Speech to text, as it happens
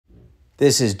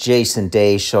This is Jason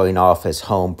Day showing off his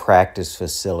home practice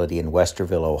facility in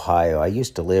Westerville, Ohio. I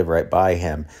used to live right by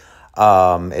him.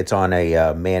 It's on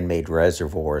a man-made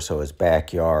reservoir, so his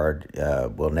backyard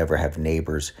will never have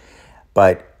neighbors.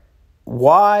 But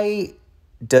why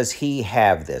does he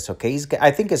have this? Okay,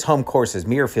 I think his home course is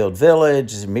Muirfield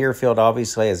Village. Muirfield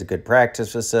obviously has a good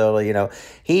practice facility.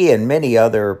 He and many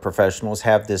other professionals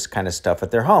have this kind of stuff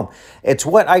at their home. It's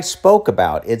what I spoke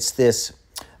about. It's this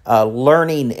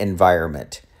learning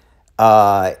environment.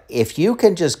 If you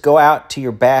can just go out to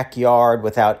your backyard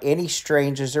without any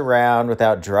strangers around,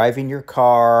 without driving your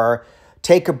car,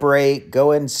 take a break,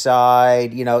 go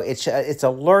inside. It's a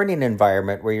learning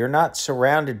environment where you're not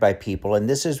surrounded by people, and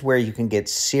this is where you can get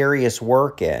serious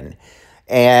work in.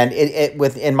 And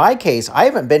in my case, I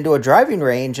haven't been to a driving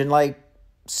range in like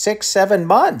 6, 7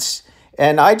 months,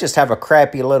 and I just have a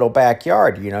crappy little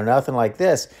backyard. Nothing like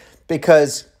this,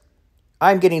 because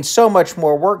I'm getting so much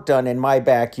more work done in my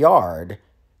backyard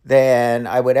than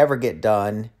I would ever get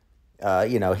done,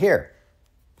 here.